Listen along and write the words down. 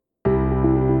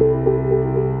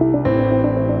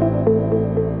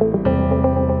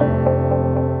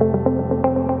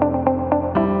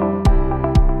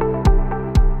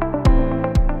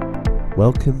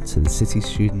Welcome to the City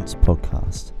Students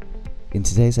Podcast. In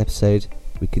today's episode,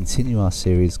 we continue our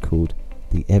series called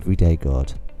The Everyday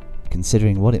God,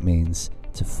 considering what it means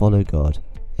to follow God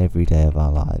every day of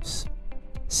our lives.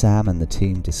 Sam and the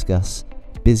team discuss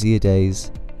busier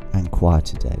days and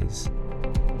quieter days.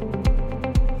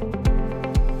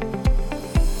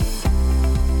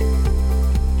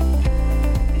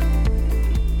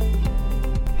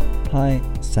 Hi,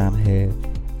 Sam here.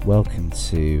 Welcome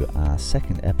to our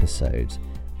second episode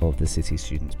of the City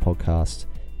Students Podcast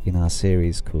in our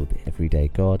series called The Everyday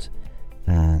God.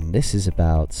 And this is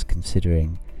about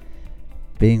considering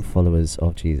being followers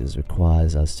of Jesus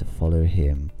requires us to follow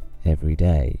him every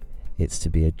day. It's to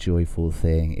be a joyful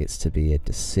thing, it's to be a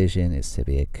decision, it's to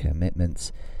be a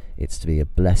commitment, it's to be a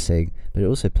blessing, but it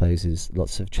also poses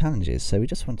lots of challenges. So we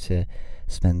just want to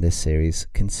spend this series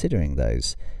considering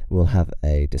those. We'll have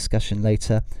a discussion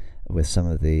later with some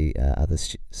of the other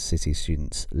City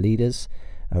Students leaders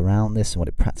around this and what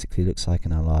it practically looks like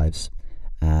in our lives.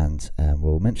 And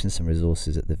we'll mention some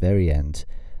resources at the very end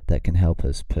that can help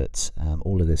us put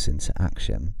all of this into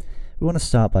action. We want to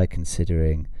start by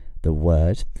considering the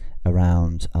word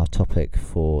around our topic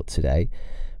for today,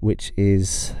 which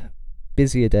is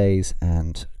busier days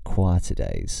and quieter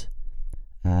days.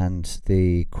 And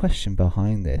the question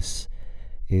behind this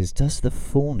is, does the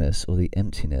fullness or the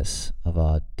emptiness of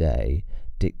our day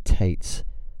dictate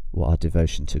what our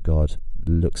devotion to God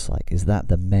looks like? Is that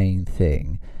the main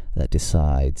thing that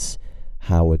decides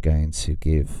how we're going to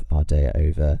give our day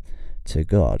over to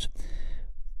God?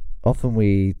 Often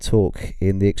we talk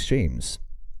in the extremes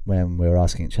when we're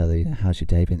asking each other, how's your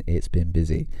day been? It's been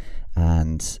busy.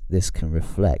 And this can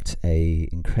reflect a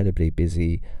incredibly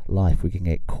busy life. We can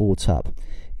get caught up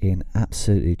in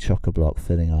absolutely chock-a-block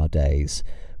filling our days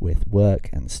with work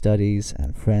and studies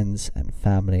and friends and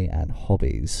family and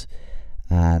hobbies.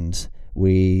 And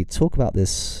we talk about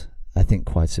this, I think,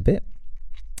 quite a bit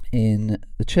in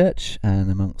the church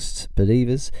and amongst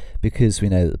believers, because we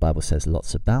know that the Bible says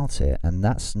lots about it, and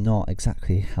that's not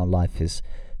exactly how life is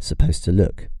supposed to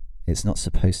look. It's not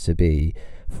supposed to be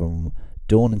from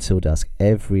dawn until dusk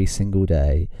every single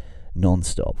day,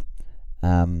 non-stop.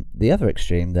 The other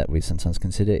extreme that we sometimes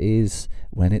consider is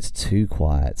when it's too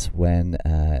quiet, when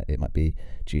it might be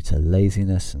due to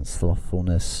laziness and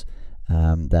slothfulness,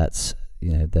 that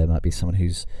there might be someone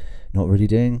who's not really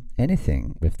doing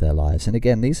anything with their lives. And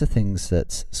again, these are things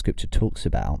that Scripture talks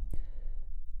about.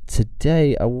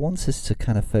 Today, I want us to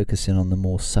kind of focus in on the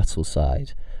more subtle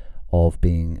side of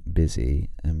being busy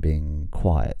and being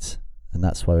quiet, and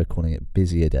that's why we're calling it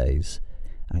busier days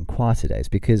and quieter days,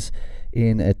 because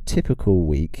in a typical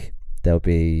week there'll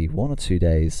be 1 or 2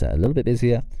 days that are a little bit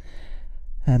busier,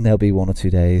 and there'll be 1 or 2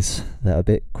 days that are a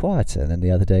bit quieter, and then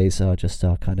the other days are just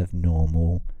our kind of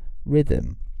normal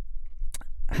rhythm.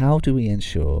 How do we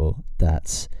ensure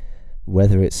that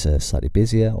whether it's slightly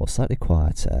busier or slightly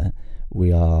quieter,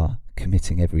 we are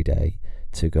committing every day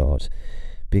to God?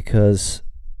 Because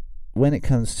when it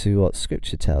comes to what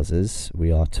Scripture tells us,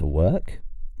 we are to work.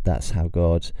 That's how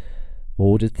God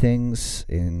ordered things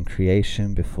in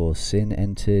creation before sin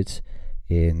entered.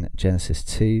 In Genesis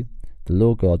 2, the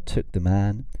Lord God took the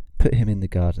man, put him in the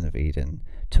Garden of Eden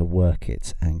to work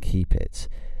it and keep it.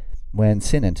 When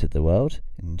sin entered the world,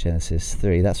 in Genesis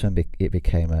 3, that's when it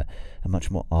became a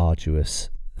much more arduous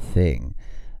thing.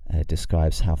 It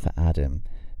describes how for Adam,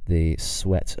 the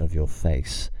sweat of your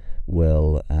face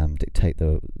will dictate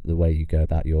the way you go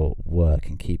about your work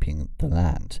and keeping the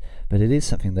land. But it is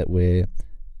something that we're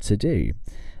to do.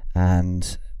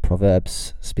 And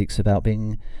Proverbs speaks about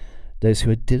being those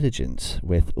who are diligent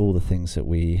with all the things that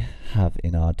we have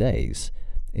in our days.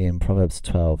 In Proverbs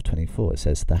 12:24, it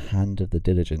says, "The hand of the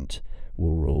diligent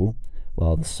will rule,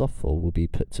 while the slothful will be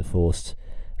put to forced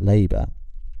labour."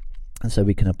 And so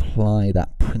we can apply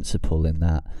that principle in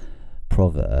that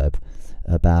proverb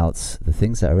about the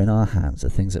things that are in our hands, the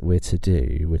things that we're to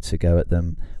do, we're to go at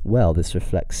them well. This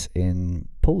reflects in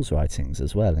Paul's writings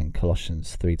as well. In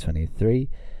Colossians 3:23,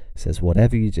 it says,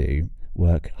 "Whatever you do,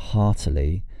 work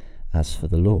heartily as for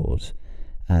the Lord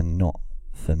and not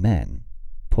for men."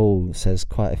 Paul says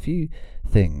quite a few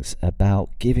things about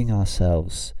giving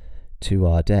ourselves to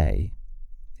our day.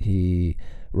 He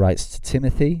writes to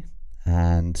Timothy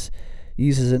and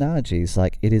uses analogies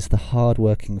like it is the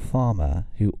hard-working farmer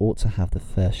who ought to have the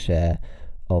first share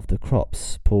of the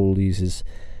crops. Paul uses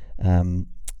kind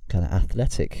of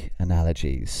athletic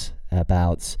analogies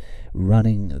about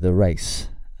running the race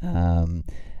and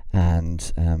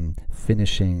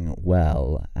finishing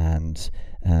well and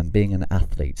being an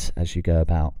athlete as you go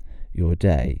about your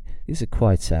day. These are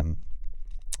quite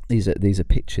these are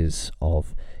pictures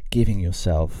of giving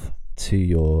yourself to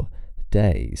your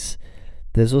days.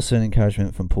 There's also an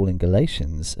encouragement from Paul in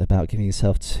Galatians about giving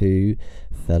yourself to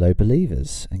fellow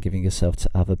believers and giving yourself to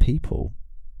other people.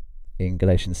 In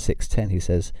Galatians 6:10 he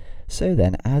says, "So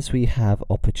then, as we have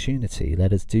opportunity,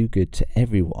 let us do good to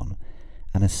everyone,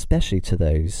 and especially to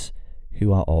those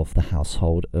who are of the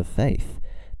household of faith."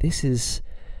 This is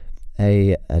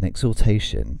an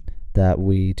exhortation that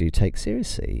we do take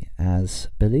seriously as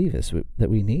believers, that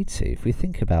we need to. If we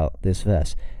think about this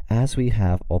verse, as we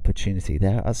have opportunity,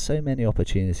 there are so many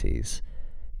opportunities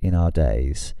in our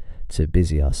days to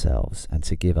busy ourselves and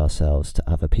to give ourselves to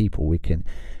other people. We can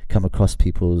come across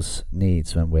people's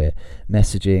needs when we're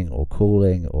messaging or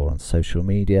calling or on social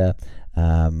media,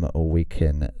 or we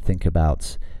can think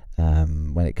about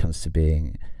when it comes to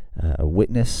being a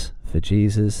witness for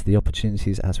Jesus, the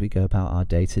opportunities as we go about our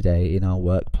day-to-day in our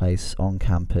workplace, on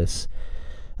campus,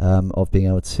 of being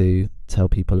able to tell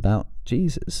people about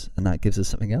Jesus, and that gives us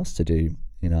something else to do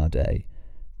in our day.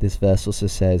 This verse also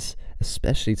says,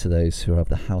 especially to those who are of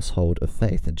the household of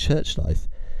faith, and church life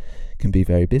can be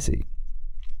very busy.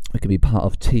 We can be part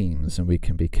of teams, and we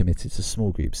can be committed to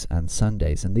small groups and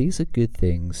Sundays, and these are good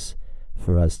things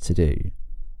for us to do.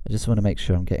 I just want to make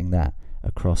sure I'm getting that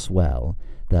across well,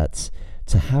 that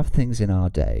to have things in our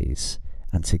days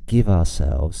and to give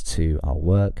ourselves to our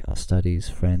work, our studies,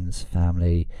 friends,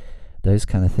 family, those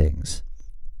kind of things,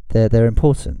 they're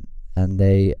important and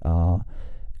they are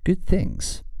good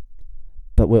things.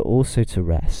 But we're also to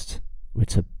rest. We're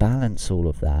to balance all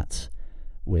of that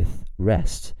with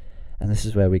rest. And this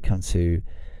is where we come to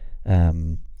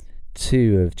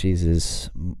two of Jesus'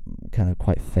 kind of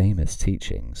quite famous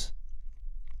teachings.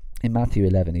 In Matthew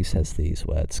 11, he says these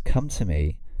words, "Come to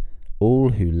me, all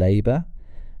who labour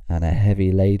and are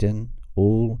heavy laden,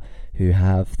 all who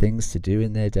have things to do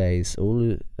in their days,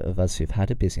 all of us who've had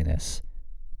a busyness,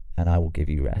 and I will give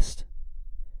you rest.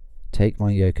 Take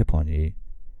my yoke upon you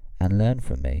and learn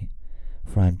from me,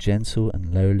 for I am gentle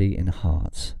and lowly in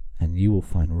heart, and you will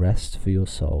find rest for your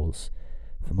souls.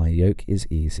 For my yoke is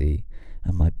easy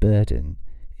and my burden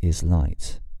is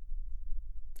light."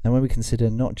 And when we consider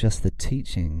not just the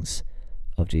teachings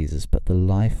of Jesus, but the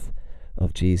life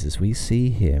of Jesus, we see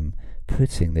him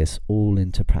putting this all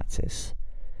into practice.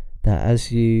 That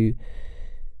as you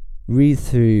read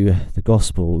through the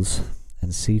Gospels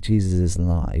and see Jesus'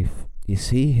 life, you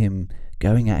see him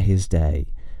going at his day.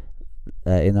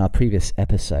 In our previous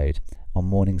episode on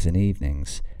mornings and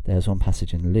evenings, there's one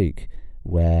passage in Luke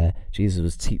where Jesus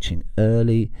was teaching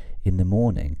early in the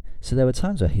morning. So there were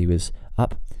times where he was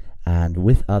up and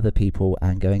with other people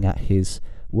and going at his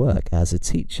work as a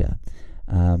teacher.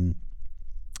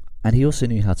 And he also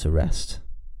knew how to rest.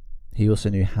 He also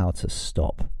knew how to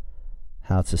stop,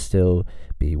 how to still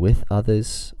be with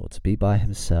others or to be by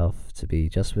himself, to be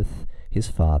just with his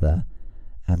Father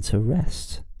and to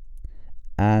rest.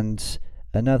 And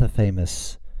another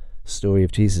famous story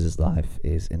of Jesus' life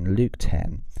is in Luke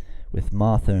 10 with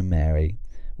Martha and Mary,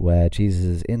 where Jesus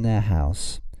is in their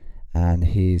house and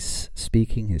he's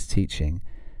speaking, he's teaching,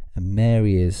 and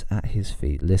Mary is at his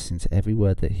feet listening to every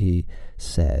word that he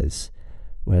says,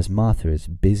 whereas Martha is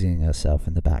busying herself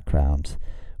in the background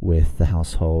with the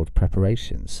household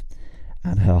preparations.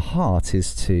 And her heart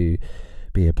is to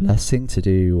be a blessing, to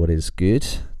do what is good,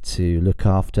 to look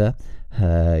after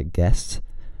her guest.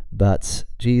 But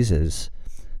Jesus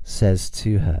says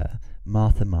to her,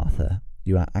 "Martha, Martha,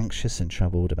 you are anxious and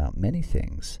troubled about many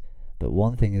things, but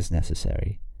one thing is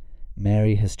necessary.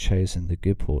 Mary has chosen the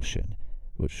good portion,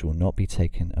 which will not be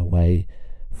taken away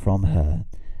from her."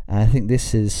 And I think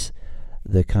this is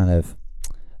the kind of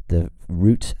the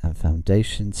root and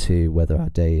foundation to whether our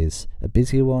day is a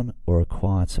busier one or a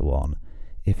quieter one.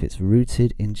 If it's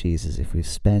rooted in Jesus, if we've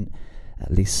spent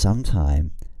at least some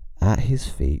time at his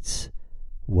feet,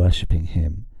 worshipping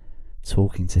him,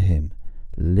 talking to him,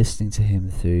 listening to him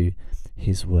through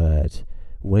his word,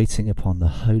 waiting upon the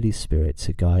Holy Spirit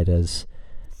to guide us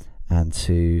and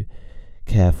to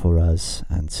care for us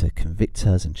and to convict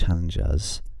us and challenge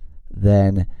us,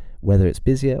 then whether it's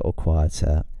busier or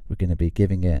quieter, we're going to be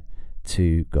giving it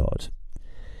to God.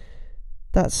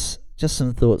 That's just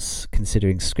some thoughts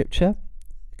considering Scripture.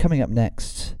 Coming up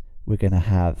next, we're going to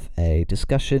have a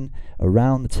discussion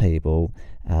around the table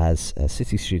as a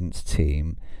City Students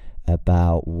team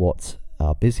about what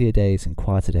our busier days and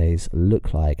quieter days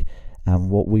look like and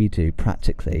what we do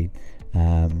practically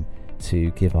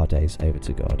to give our days over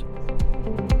to God.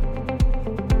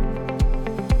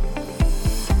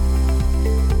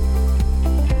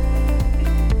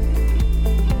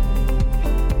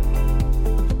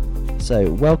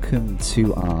 So welcome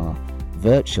to our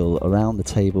virtual Around the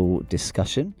Table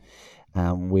discussion.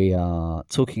 We are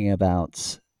talking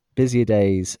about busier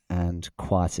days and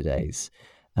quieter days.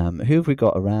 Who have we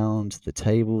got around the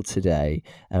table today?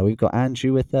 We've got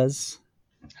Andrew with us.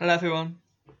 Hello, everyone.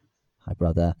 Hi,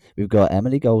 brother. We've got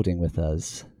Emily Golding with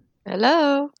us.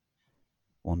 Hello.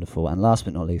 Wonderful. And last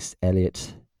but not least,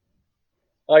 Elliot.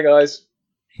 Hi, guys.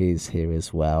 He's here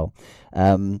as well.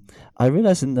 I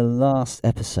realised in the last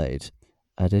episode,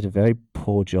 I did a very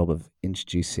poor job of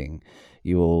introducing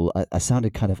you all. I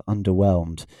sounded kind of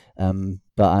underwhelmed,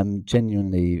 but I'm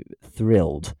genuinely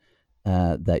thrilled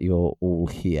that you're all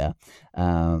here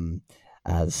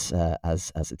as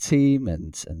a team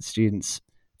and students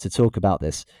to talk about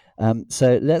this.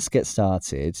 So let's get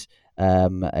started.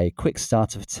 A quick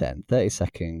start of 10,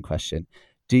 30-second question.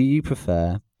 Do you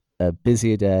prefer a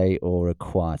busier day or a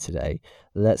quieter day?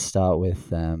 Let's start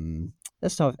with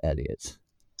Elliot.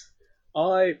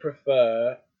 I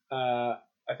prefer, I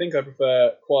think I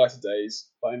prefer quieter days,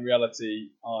 but in reality,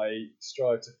 I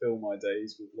strive to fill my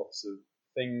days with lots of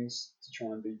things to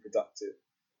try and be productive,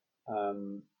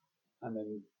 and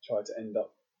then try to end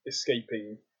up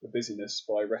escaping the busyness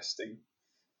by resting.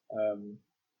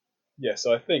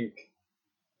 So I think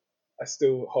I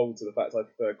still hold to the fact I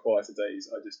prefer quieter days.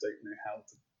 I just don't know how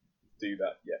to do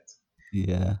that yet.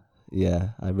 Yeah,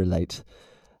 I relate.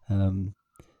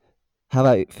 How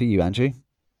about for you, Andrew?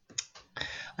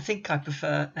 I think I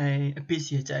prefer a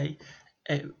busier day.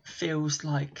 It feels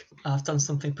like I've done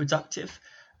something productive,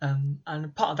 and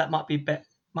part of that might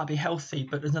be healthy,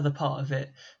 but there's another part of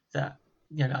it that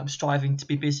I'm striving to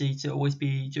be busy, to always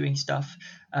be doing stuff.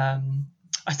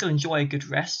 I still enjoy a good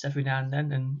rest every now and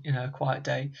then, and a quiet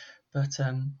day, but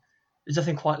there's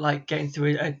nothing quite like getting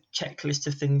through a checklist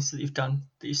of things that you've done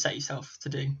that you set yourself to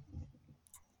do.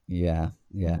 Yeah,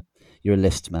 you're a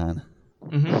list man.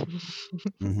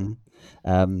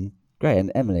 Great.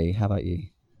 And Emily, how about you?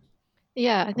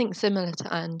 Yeah, I think similar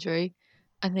to Andrew.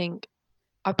 I think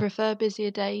I prefer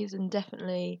busier days, and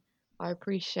definitely I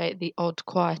appreciate the odd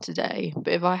quieter day.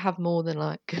 But if I have more than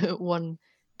like one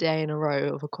day in a row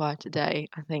of a quieter day,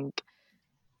 I think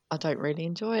I don't really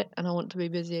enjoy it and I want to be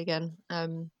busy again.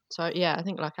 So yeah, I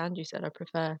think like Andrew said, I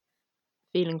prefer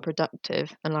feeling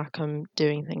productive and like I'm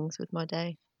doing things with my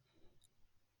day.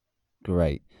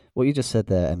 Great. What you just said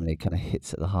there, Emily, kind of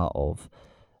hits at the heart of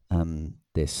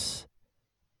this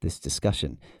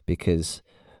discussion, because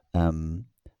the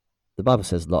Bible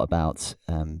says a lot about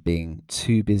being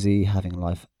too busy, having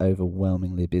life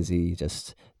overwhelmingly busy,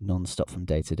 just non-stop from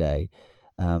day to day.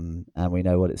 And we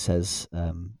know what it says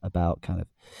about kind of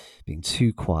being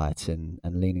too quiet and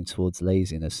leaning towards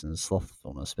laziness and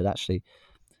slothfulness. But actually,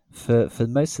 for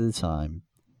most of the time,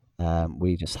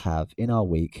 we just have in our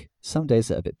week some days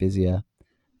that are a bit busier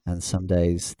and some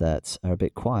days that are a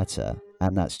bit quieter.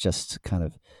 And that's just kind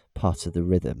of part of the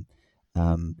rhythm.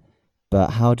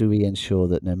 But how do we ensure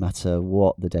that no matter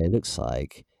what the day looks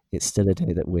like, it's still a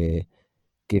day that we're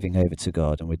giving over to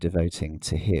God and we're devoting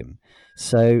to Him?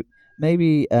 So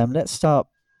maybe let's start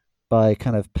by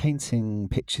kind of painting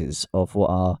pictures of what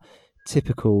our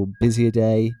typical busier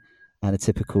day and a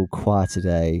typical quieter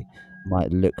day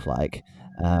might look like.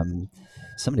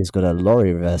 Somebody's got a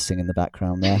lorry reversing in the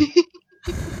background there.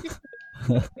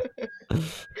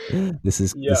 This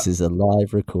is a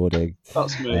live recording.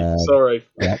 That's me. Sorry.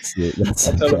 That's okay.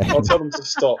 Okay. I'll tell them to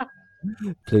stop.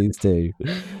 Please do.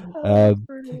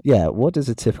 What does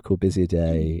a typical busier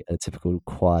day, a typical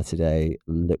quieter day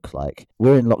look like?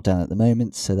 We're in lockdown at the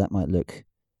moment, so that might look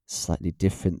slightly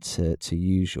different to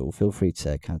usual. Feel free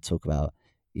to kind of talk about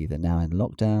either now in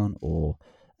lockdown or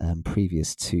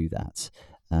previous to that.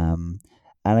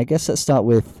 And I guess let's start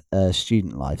with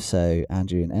student life. So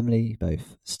Andrew and Emily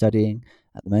both studying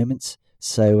at the moment.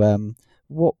 So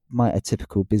what might a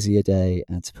typical busier day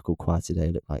and typical quieter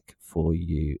day look like for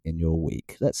you in your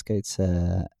week? Let's go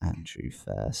to Andrew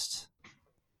first.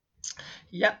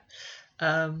 Yep.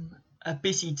 A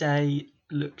busy day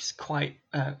looks quite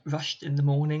rushed in the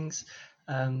mornings,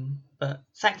 but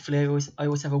thankfully I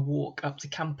always have a walk up to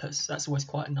campus. That's always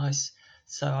quite nice.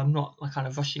 So I'm not like kind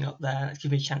of rushing up there. It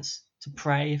gives me a chance to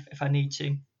pray if I need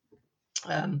to.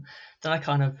 Then I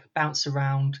kind of bounce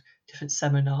around different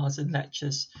seminars and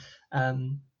lectures.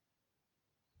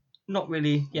 Not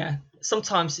really, yeah.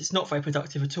 Sometimes it's not very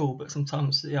productive at all, but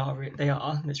sometimes they are,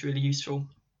 and it's really useful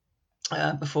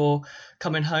before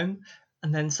coming home.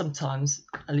 And then sometimes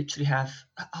I literally have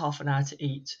half an hour to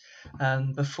eat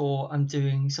before I'm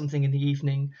doing something in the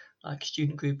evening, like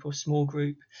student group or small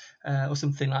group or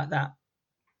something like that.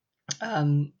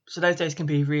 So those days can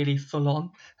be really full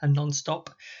on and non-stop.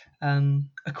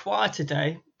 A quieter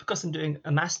day, because I'm doing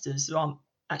a master's, there aren't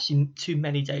actually too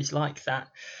many days like that.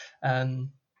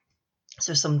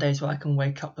 So some days where I can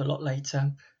wake up a lot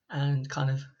later and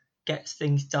kind of get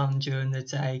things done during the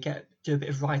day, do a bit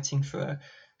of writing for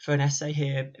an essay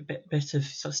here, a bit of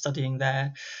sort of studying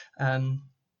there.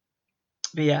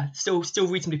 But yeah, still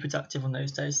reasonably productive on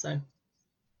those days though.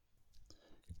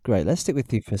 Great. Let's stick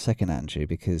with you for a second, Andrew,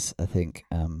 because I think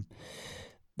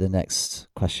the next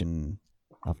question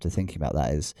after thinking about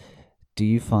that is, do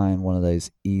you find one of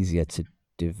those easier to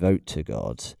devote to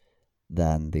God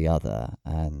than the other?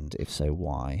 And if so,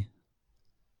 why?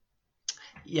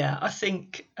 Yeah, I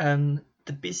think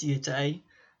the busier day,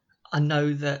 I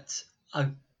know that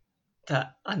I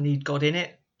need God in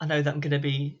it. I know that I'm going to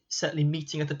be certainly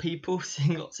meeting other people,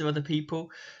 seeing lots of other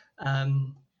people.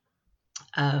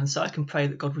 And so I can pray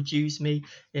that God would use me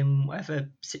in whatever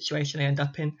situation I end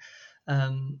up in.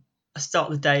 I start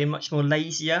the day much more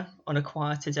lazier on a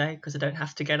quieter day because I don't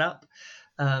have to get up.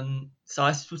 So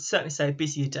I would certainly say a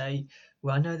busier day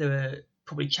where I know there are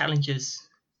probably challenges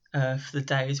for the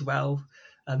day as well.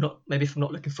 Maybe if I'm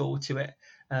not looking forward to it,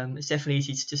 it's definitely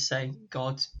easy to just say,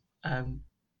 God,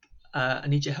 I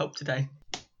need your help today.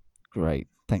 Great.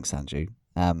 Thanks, Andrew.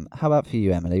 How about for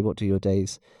you, Emily? What do your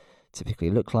days typically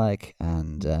look like?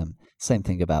 And same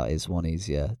thing about, is one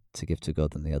easier to give to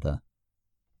God than the other?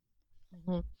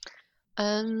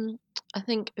 I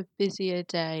think a busier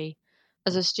day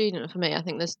as a student for me, I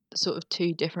think there's sort of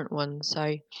two different ones.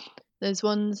 So there's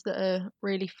ones that are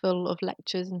really full of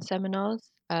lectures and seminars.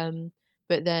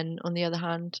 But then on the other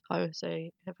hand, I also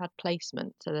have had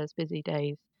placement. So there's busy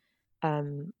days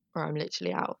where I'm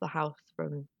literally out of the house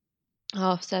from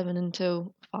 7:30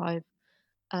 until 5.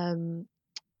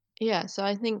 Yeah, so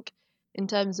I think in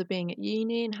terms of being at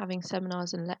uni and having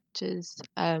seminars and lectures,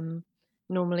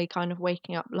 normally kind of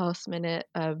waking up last minute.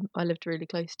 I lived really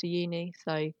close to uni,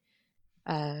 so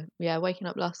yeah, waking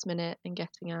up last minute and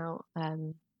getting out,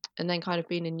 and then kind of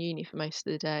being in uni for most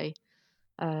of the day.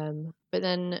 But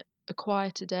then a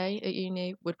quieter day at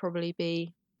uni would probably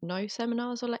be no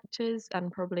seminars or lectures,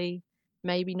 and probably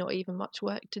maybe not even much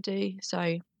work to do.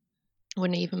 So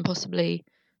wouldn't even possibly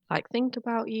like think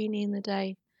about uni in the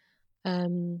day.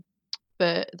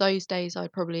 But those days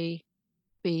I'd probably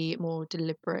be more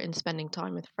deliberate in spending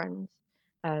time with friends.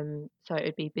 So it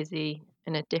would be busy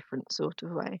in a different sort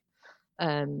of way.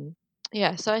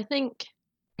 Yeah, so I think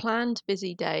planned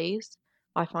busy days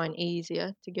I find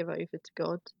easier to give over to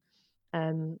God.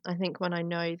 I think when I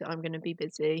know that I'm going to be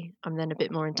busy, I'm then a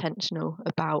bit more intentional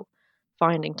about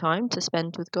finding time to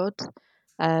spend with God.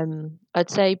 I'd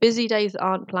say busy days that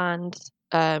aren't planned,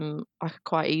 I could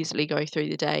quite easily go through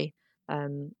the day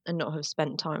and not have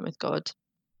spent time with God.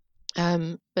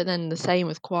 But then the same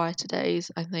with quieter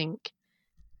days, I think,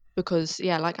 because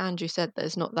yeah, like Andrew said,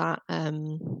 there's not that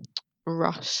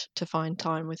rush to find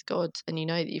time with God, and you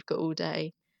know that you've got all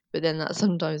day, but then that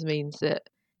sometimes means that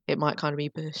it might kind of be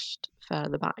pushed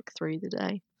further back through the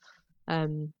day.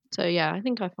 So yeah, I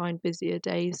think I find busier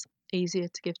days easier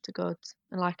to give to God,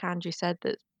 and like Andrew said,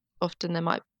 that often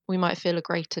we might feel a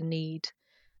greater need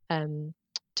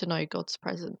to know God's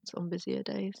presence on busier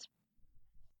days.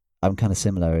 I'm kind of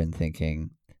similar in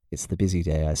thinking it's the busy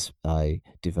day I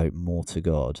devote more to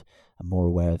God. I'm more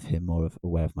aware of Him,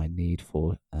 aware of my need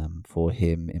for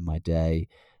Him in my day.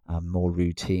 I'm more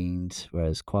routined,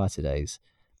 whereas quieter days,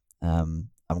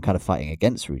 I'm kind of fighting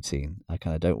against routine. I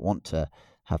kind of don't want to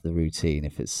have the routine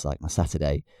if it's like my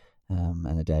Saturday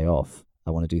and a day off.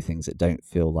 I want to do things that don't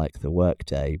feel like the work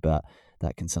day, but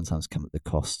that can sometimes come at the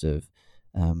cost of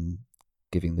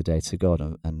giving the day to God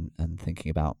and thinking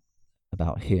about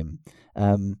Him.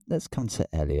 Let's come to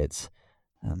Elliot,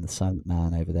 the silent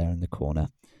man over there in the corner.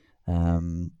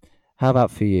 How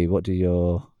about for you? What do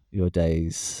your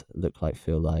days look like,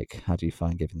 feel like? How do you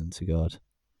find giving them to God?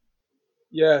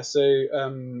 Yeah, so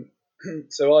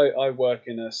so I work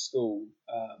in a school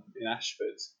in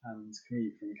Ashford and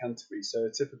commute from Canterbury. So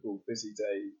a typical busy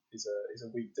day is a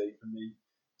weekday for me.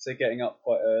 So getting up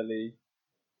quite early,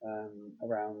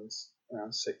 around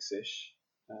 6ish,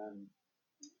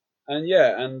 and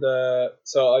yeah, and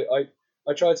so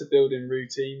I try to build in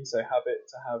routine, so habit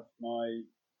to have my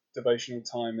devotional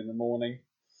time in the morning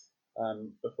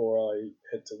before I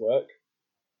head to work,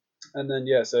 and then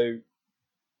yeah, so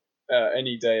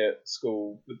any day at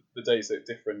school, the days look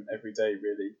different every day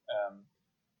really,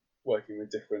 working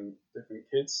with different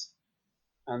kids,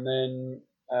 and then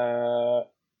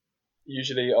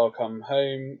usually I'll come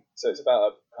home, so it's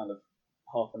about a kind of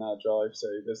half an hour drive, so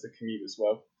there's the commute as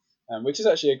well, which is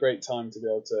actually a great time to be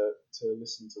able to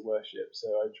listen to worship, so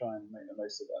I try and make the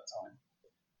most of that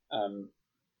time.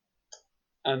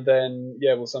 And then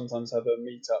yeah, we'll sometimes have a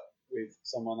meet up with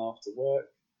someone after work,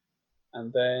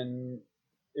 and then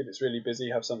if it's really busy,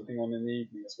 have something on in the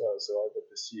evening as well, so either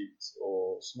pursuit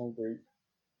or small group.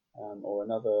 or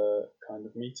another kind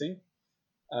of meeting.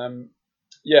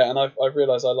 Yeah, and I've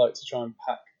realised I like to try and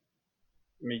pack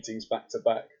meetings back to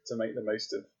back to make the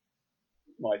most of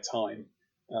my time,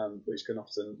 which can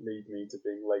often lead me to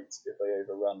being late if they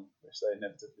overrun, which they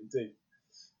inevitably do.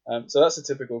 So that's a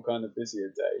typical kind of busier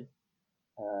day,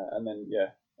 and then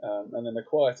a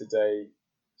quieter day.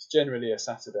 It's generally a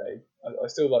Saturday. I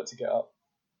still like to get up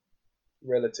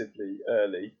relatively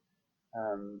early,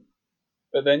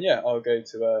 but then I'll go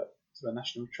to a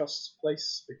National Trust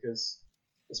place because,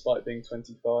 despite being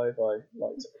 25, I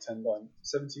like to pretend I'm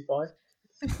 75.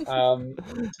 Um,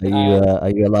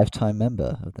 Are you a lifetime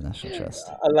member of the National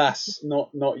Trust? Alas, not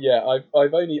yet.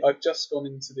 I've just gone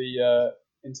into the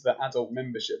adult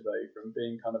membership though, from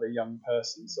being kind of a young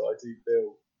person, so I do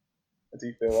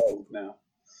feel old now.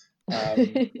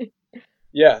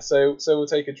 So we'll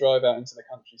take a drive out into the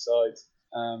countryside,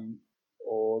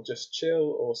 or just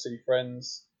chill or see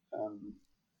friends.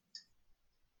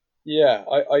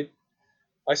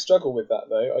 I struggle with that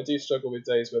though. I do struggle with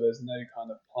days where there's no kind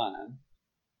of plan.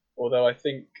 Although I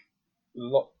think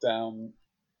lockdown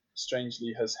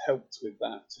strangely has helped with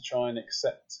that, to try and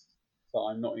accept that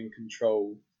I'm not in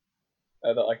control,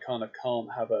 that I kind of can't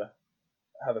have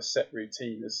a set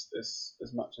routine as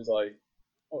much as I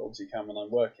obviously can when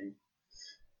I'm working.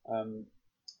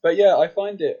 But yeah, I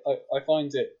find it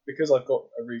because I've got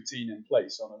a routine in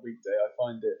place on a weekday. I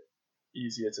find it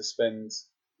easier to spend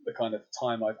the kind of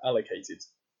time I've allocated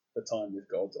for time with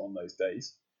God on those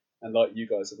days. And like you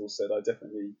guys have all said, I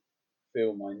definitely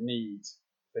feel my need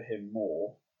for Him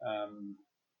more.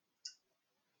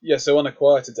 So on a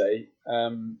quieter day,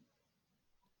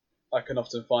 I can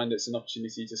often find it's an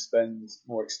opportunity to spend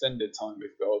more extended time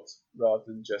with God rather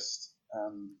than just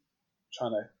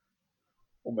trying to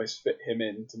almost fit Him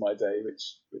into my day,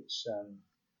 which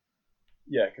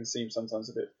can seem sometimes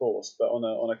a bit forced. But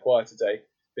on a quieter day,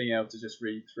 being able to just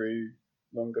read through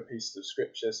longer pieces of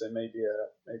scripture, so maybe a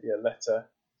letter,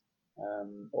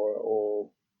 or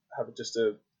have just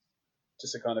a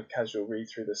kind of casual read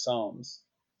through the Psalms.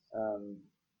 And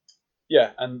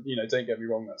don't get me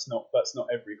wrong, that's not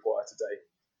every quieter day,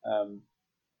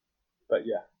 but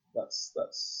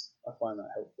that's I find that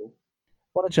helpful.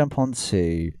 I want to jump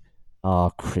onto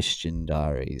our Christian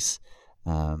diaries.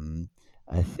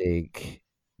 I think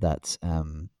that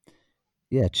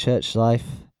church life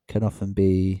can often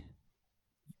be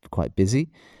quite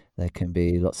busy. There can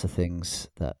be lots of things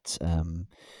that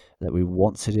we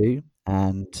want to do,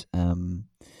 and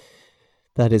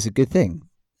that is a good thing,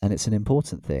 and it's an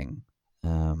important thing.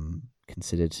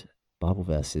 Considered Bible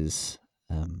verses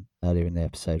earlier in the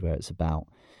episode where it's about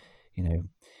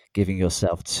giving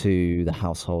yourself to the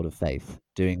household of faith,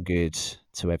 doing good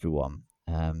to everyone,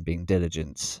 being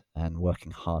diligent and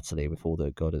working heartily with all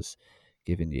that God has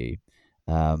given you.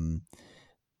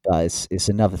 But it's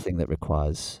another thing that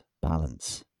requires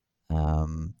balance.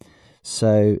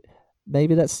 So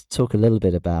maybe let's talk a little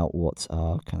bit about what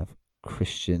our kind of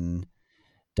Christian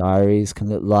diaries can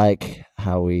look like,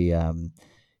 how we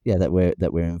that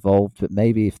we're involved, but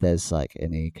maybe if there's like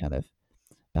any kind of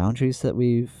boundaries that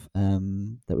we've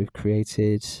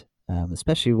created,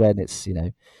 especially when it's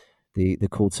the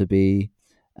call to be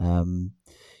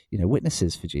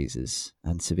witnesses for Jesus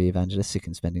and to be evangelistic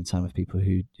and spending time with people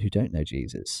who don't know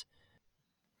Jesus.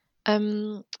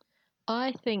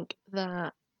 I think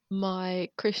that my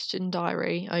Christian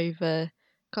diary over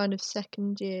kind of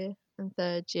second year and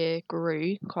third year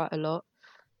grew quite a lot.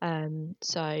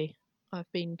 So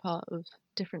I've been part of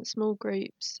different small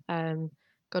groups, gone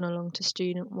along to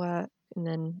student work, and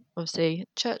then obviously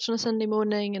church on a Sunday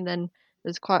morning, and then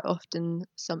there's quite often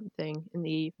something in the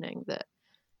evening that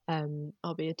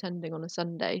I'll be attending on a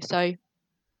Sunday. So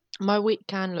my week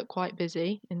can look quite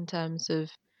busy in terms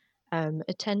of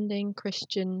attending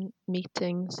Christian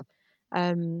meetings.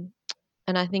 And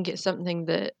I think it's something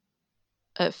that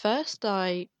at first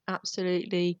I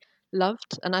absolutely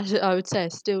loved, and I would say I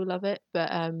still love it.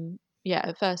 But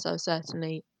at first I was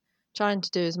certainly trying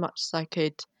to do as much as I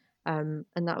could, and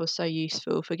that was so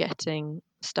useful for getting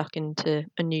stuck into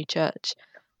a new church.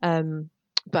 But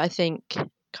I think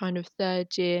kind of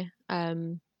third year,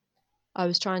 I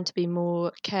was trying to be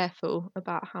more careful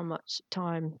about how much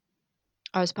time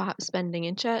I was perhaps spending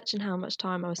in church and how much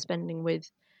time I was spending with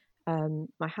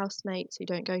my housemates who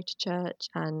don't go to church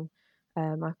and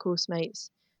my course mates.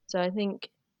 So I think,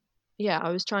 I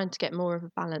was trying to get more of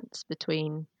a balance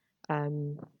between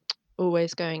um,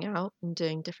 always going out and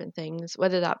doing different things,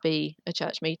 whether that be a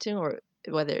church meeting or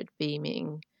whether it be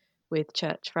meeting with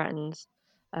church friends.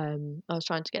 I was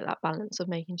trying to get that balance of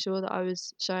making sure that I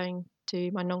was showing to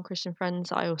my non-Christian friends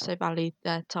that I also valued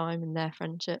their time and their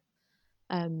friendship.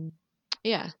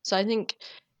 Yeah, so I think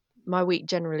my week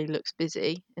generally looks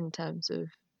busy in terms of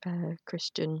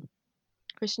Christian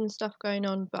stuff going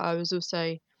on, but I was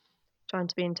also trying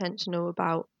to be intentional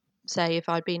about, say, if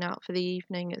I'd been out for the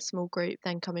evening at small group,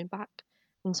 then coming back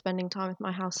and spending time with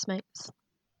my housemates.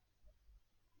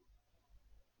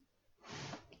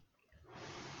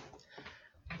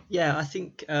 Yeah, I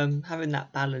think having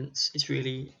that balance is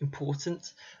really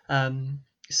important.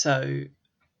 So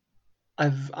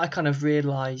I kind of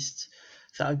realised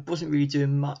that I wasn't really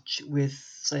doing much with,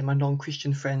 say, my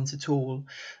non-Christian friends at all,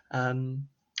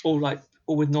 or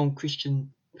with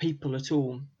non-Christian people at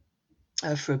all,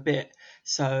 for a bit.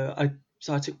 So I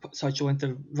joined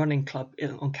the running club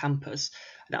on campus,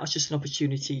 and that was just an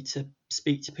opportunity to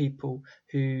speak to people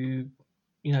who,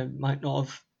 might not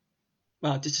have.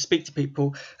 Well, just to speak to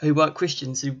people who weren't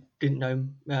Christians, who didn't know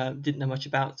much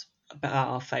about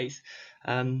our faith.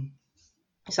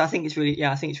 So I think it's really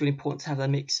important to have that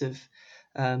mix of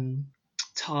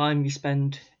time you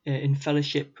spend in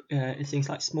fellowship, in things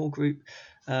like small group.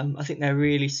 I think they're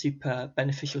really super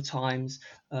beneficial times,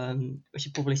 which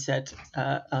you probably said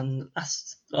on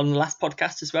the last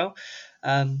podcast as well.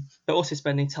 But also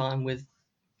spending time with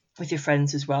your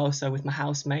friends as well, so with my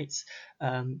housemates,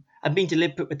 and being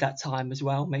deliberate with that time as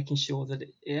well, making sure that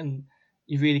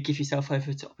you really give yourself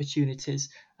over to opportunities,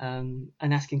 and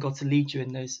asking God to lead you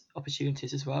in those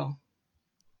opportunities as well.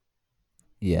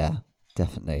 Yeah,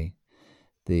 definitely.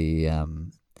 The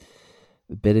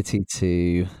ability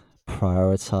to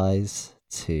prioritize,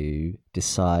 to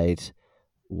decide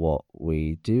what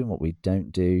we do and what we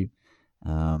don't do,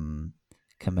 can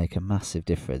make a massive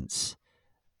difference.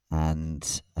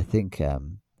 And I think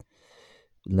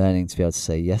learning to be able to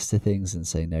say yes to things and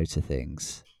say no to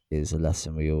things is a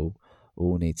lesson we all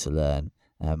need to learn.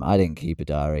 I didn't keep a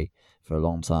diary for a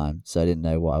long time, so I didn't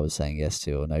know what I was saying yes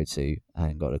to or no to. I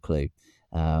hadn't got a clue.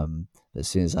 But as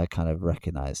soon as I kind of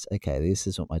recognized, okay, this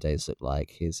is what my days look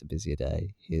like. Here's a busier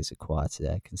day. Here's a quieter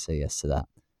day. I can say yes to that.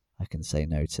 I can say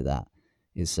no to that.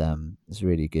 Is a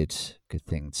really good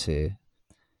thing to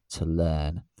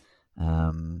learn.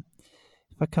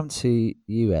 If I come to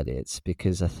you, Elliot,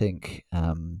 because I think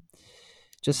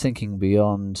just thinking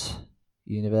beyond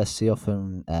university,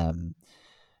 often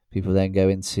people then go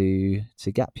into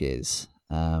gap years,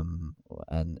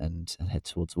 and head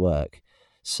towards work.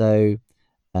 So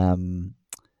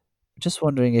just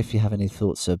wondering if you have any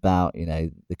thoughts about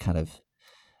the kind of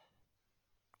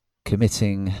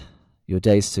committing your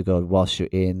days to God whilst you're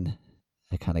in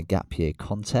a kind of gap year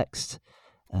context.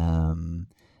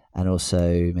 And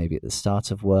also maybe at the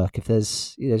start of work, if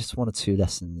there's just one or two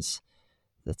lessons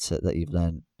that you've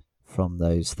learned from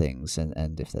those things,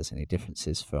 and if there's any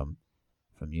differences from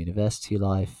university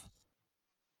life.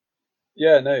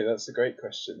 Yeah, no, that's a great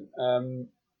question.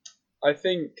 I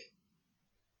think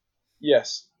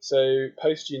yes. So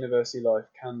post-university life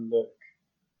can look,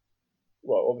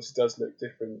 well, obviously does look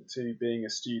different to being a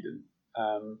student.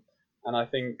 And I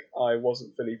think I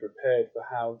wasn't fully prepared for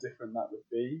how different that would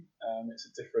be. It's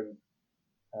a different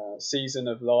season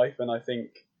of life, and I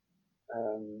think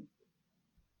um,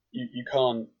 you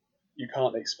can't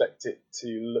expect it to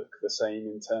look the same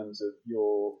in terms of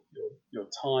your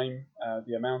time,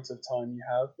 the amount of time you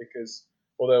have, because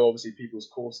although obviously people's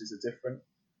courses are different,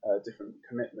 different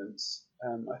commitments,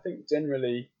 I think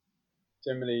generally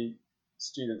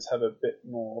students have a bit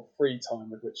more free time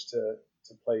with which to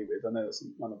play with. I know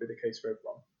that might not be the case for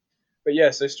everyone, but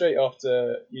yeah. So straight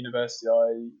after university,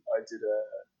 I did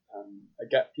a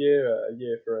gap year, a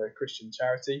year for a Christian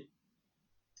charity,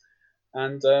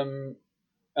 and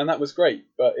that was great.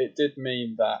 But it did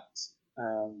mean that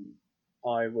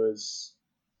I was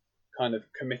kind of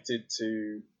committed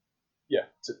to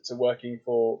working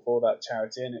for that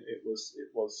charity, and it was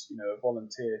a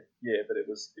volunteer year, but it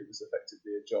was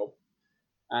effectively a job.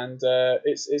 And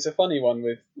it's a funny one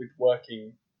with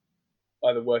working,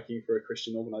 either working for a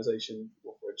Christian organisation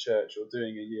or for a church, or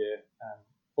doing a year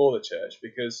for the church,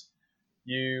 because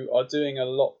you are doing a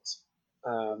lot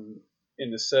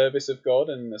in the service of God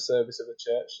and in the service of a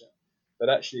church. But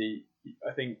actually,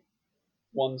 I think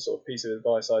one sort of piece of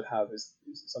advice I'd have is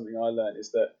something I learned,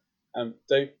 is that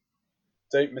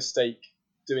don't mistake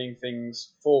doing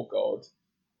things for God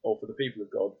or for the people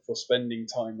of God for spending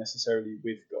time necessarily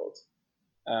with God.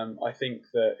 I think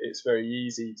that it's very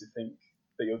easy to think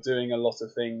that you're doing a lot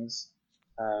of things,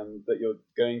 that you're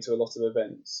going to a lot of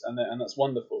events, and that's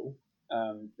wonderful.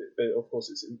 But of course,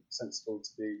 it's sensible to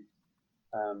be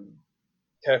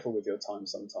careful with your time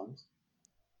sometimes.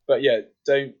 But yeah,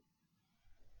 don't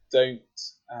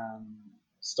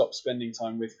stop spending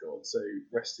time with God, so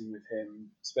resting with Him,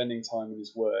 spending time in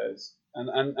His Word,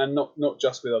 and not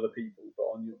just with other people, but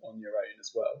on your own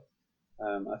as well.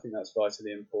 I think that's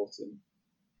vitally important.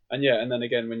 And and then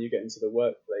again, when you get into the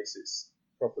workplace, it's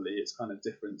kind of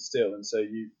different still, and so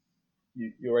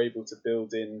you're able to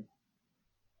build in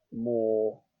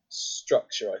more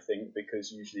structure, I think,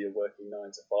 because usually you're working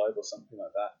 9 to 5 or something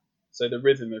like that. So the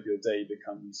rhythm of your day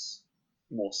becomes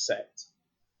more set.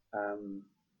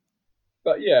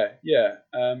 But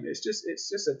it's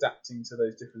just adapting to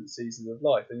those different seasons of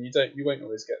life, and you won't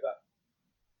always get that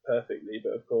perfectly,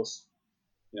 but of course,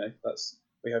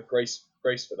 we have grace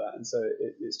for that, and so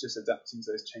it's just adapting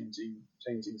to those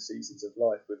changing seasons of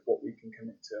life with what we can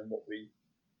commit to and what we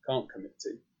can't commit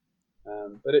to.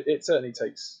 But it certainly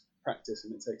takes practice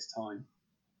and it takes time.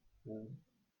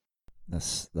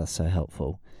 That's so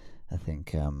helpful. I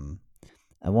think, and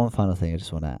one final thing I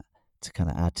just want to kind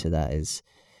of add to that is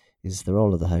the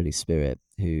role of the Holy Spirit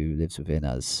who lives within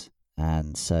us.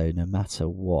 And so no matter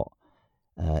what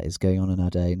is going on in our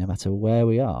day, no matter where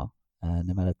we are,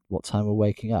 no matter what time we're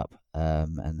waking up,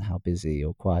 and how busy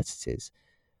or quiet it is,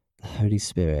 the Holy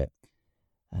Spirit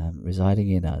residing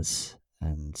in us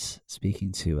and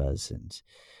speaking to us and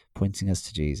pointing us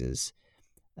to Jesus,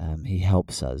 He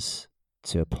helps us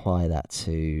to apply that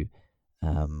to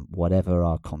whatever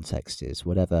our context is,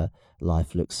 whatever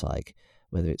life looks like,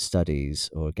 whether it's studies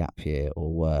or a gap year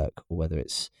or work, or whether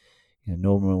it's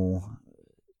normal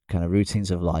kind of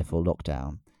routines of life or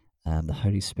lockdown. The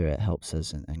Holy Spirit helps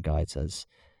us and guides us,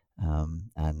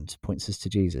 and points us to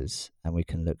Jesus, and we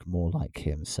can look more like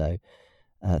Him. So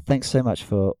thanks so much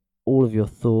for all of your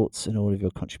thoughts and all of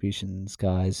your contributions,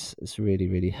 guys. It's really,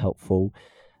 really helpful.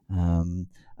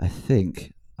 I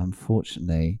think,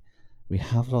 unfortunately, we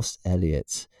have lost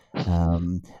Elliot,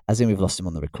 as in we've lost him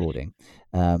on the recording.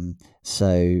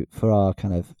 So for our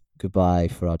kind of goodbye,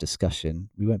 for our discussion,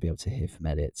 we won't be able to hear from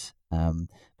Elliot.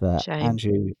 But Shame.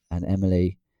 Andrew and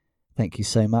Emily, thank you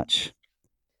so much.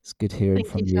 It's good hearing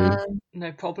from you. Sam.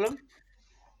 No problem.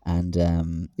 And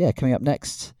coming up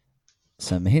next,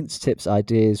 some hints, tips,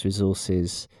 ideas,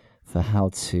 resources for how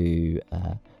to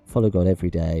follow God every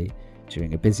day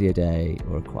during a busier day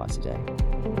or a quieter day.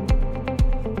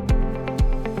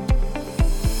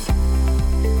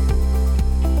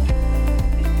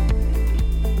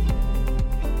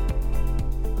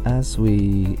 As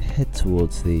we head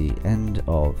towards the end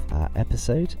of our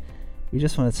episode, we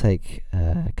just want to take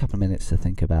a couple of minutes to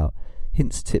think about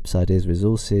hints, tips, ideas,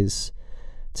 resources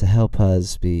to help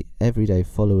us be everyday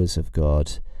followers of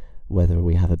God, whether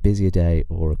we have a busier day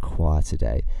or a quieter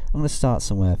day. I'm going to start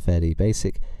somewhere fairly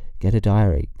basic. Get a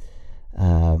diary.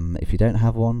 If you don't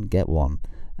have one, get one,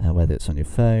 whether it's on your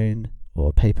phone or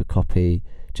a paper copy.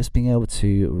 Just being able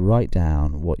to write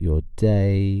down what your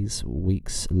days,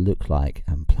 weeks look like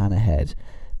and plan ahead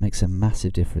makes a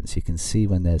massive difference. You can see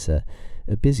when there's a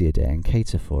busier day and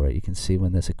cater for it. You can see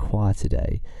when there's a quieter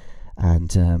day and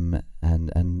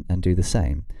do the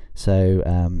same. So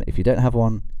if you don't have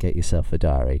one, get yourself a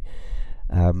diary.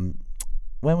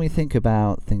 When we think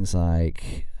about things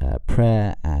like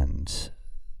prayer and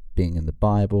being in the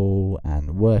Bible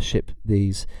and worship,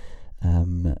 these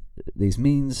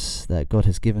means that God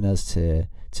has given us to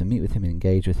meet with Him and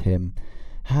engage with Him,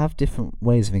 have different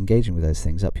ways of engaging with those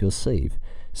things up your sleeve.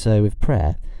 So with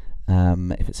prayer,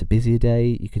 if it's a busier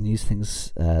day, you can use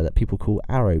things that people call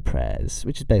arrow prayers,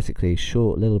 which is basically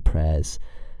short little prayers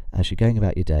as you're going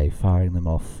about your day, firing them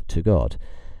off to God.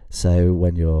 So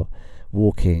when you're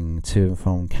walking to and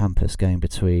from campus, going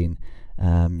between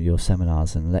your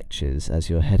seminars and lectures, as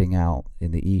you're heading out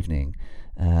in the evening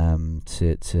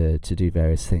to do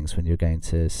various things, when you're going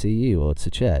to CU or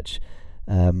to church,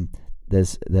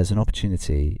 there's an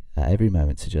opportunity at every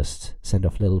moment to just send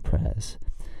off little prayers.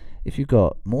 If you've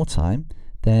got more time,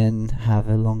 then have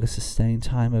a longer sustained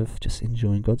time of just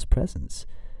enjoying God's presence.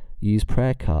 Use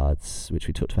prayer cards, which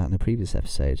we talked about in the previous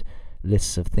episode,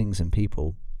 lists of things and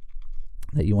people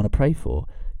that you want to pray for.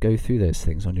 Go through those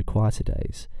things on your quieter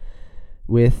days.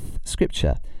 With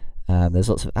scripture, there's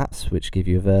lots of apps which give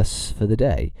you a verse for the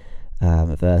day,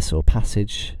 a verse or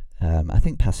passage. I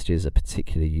think passages are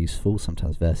particularly useful.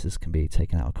 Sometimes verses can be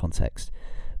taken out of context,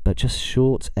 but just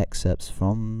short excerpts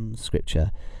from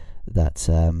scripture that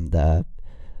are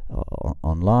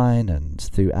online and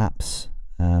through apps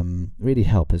really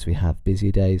help as we have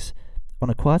busier days.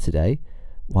 On a quieter day,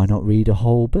 why not read a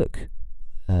whole book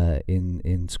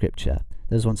in scripture?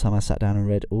 There's one time I sat down and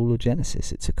read all of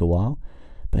Genesis. It took a while,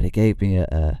 but it gave me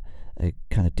a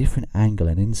kind of different angle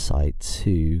and insight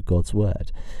to God's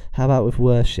word. How about with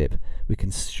worship? We can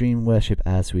stream worship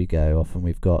as we go. Often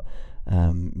we've got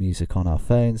music on our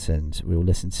phones and we'll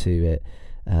listen to it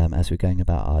as we're going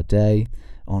about our day.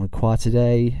 On a quieter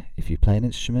day, if you play an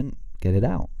instrument, get it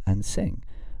out and sing.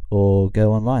 Or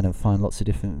go online and find lots of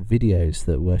different videos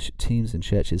that worship teams and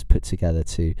churches put together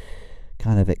to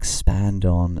kind of expand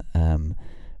on,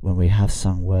 when we have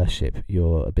sung worship,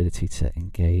 your ability to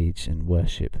engage and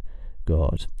worship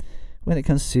God. When it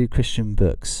comes to Christian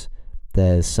books,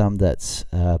 there's some that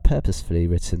are purposefully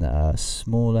written that are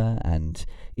smaller and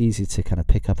easy to kind of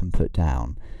pick up and put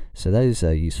down. So those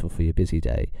are useful for your busy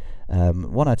day.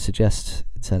 One I'd suggest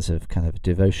in terms of kind of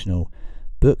devotional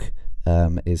book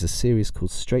is a series called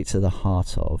Straight to the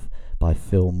Heart Of by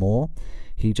Phil Moore.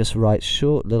 He just writes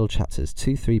short little chapters,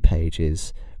 2-3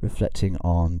 pages, reflecting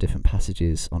on different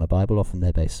passages on a Bible. Often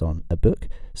they're based on a book.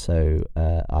 So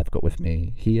I've got with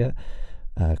me here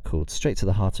called Straight to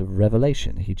the Heart of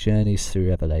Revelation. He journeys through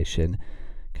Revelation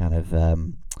kind of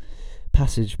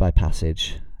passage by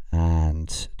passage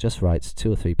and just writes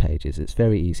 2 or 3 pages. It's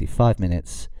very easy, 5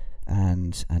 minutes,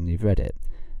 and you've read it.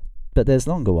 But there's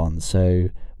longer ones. So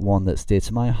one that's dear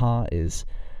to my heart is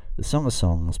The Song of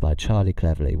Songs by Charlie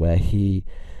Cleverly, where he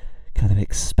kind of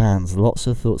expands lots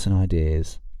of thoughts and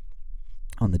ideas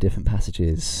on the different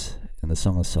passages in the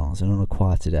Song of Songs. And on a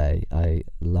quieter day, I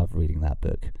love reading that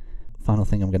book. Final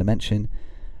thing I'm going to mention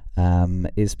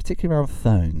is particularly around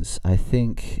phones. I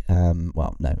think,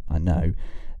 I know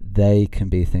they can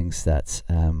be things that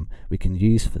we can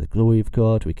use for the glory of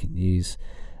God. We can use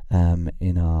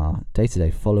in our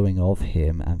day-to-day following of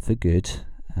Him and for good,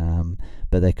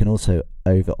 but they can also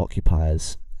over-occupy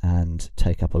us and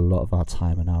take up a lot of our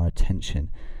time and our attention,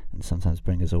 and sometimes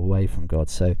bring us away from God.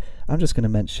 So I'm just going to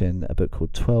mention a book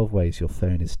called 12 Ways Your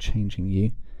Phone is Changing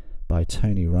You by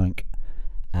Tony Rank.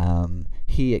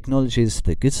 He acknowledges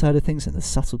the good side of things and the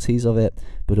subtleties of it,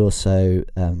 but also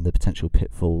the potential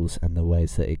pitfalls and the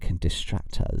ways that it can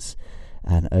distract us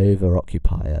and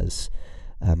over-occupy us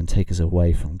and take us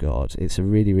away from God. It's a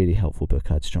really, really helpful book.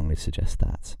 I'd strongly suggest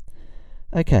that.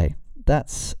 Okay,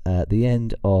 that's the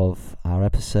end of our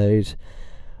episode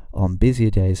on busier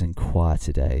days and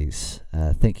quieter days.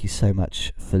 Thank you so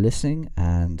much for listening,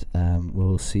 and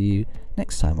we'll see you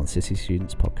next time on City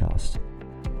Students Podcast.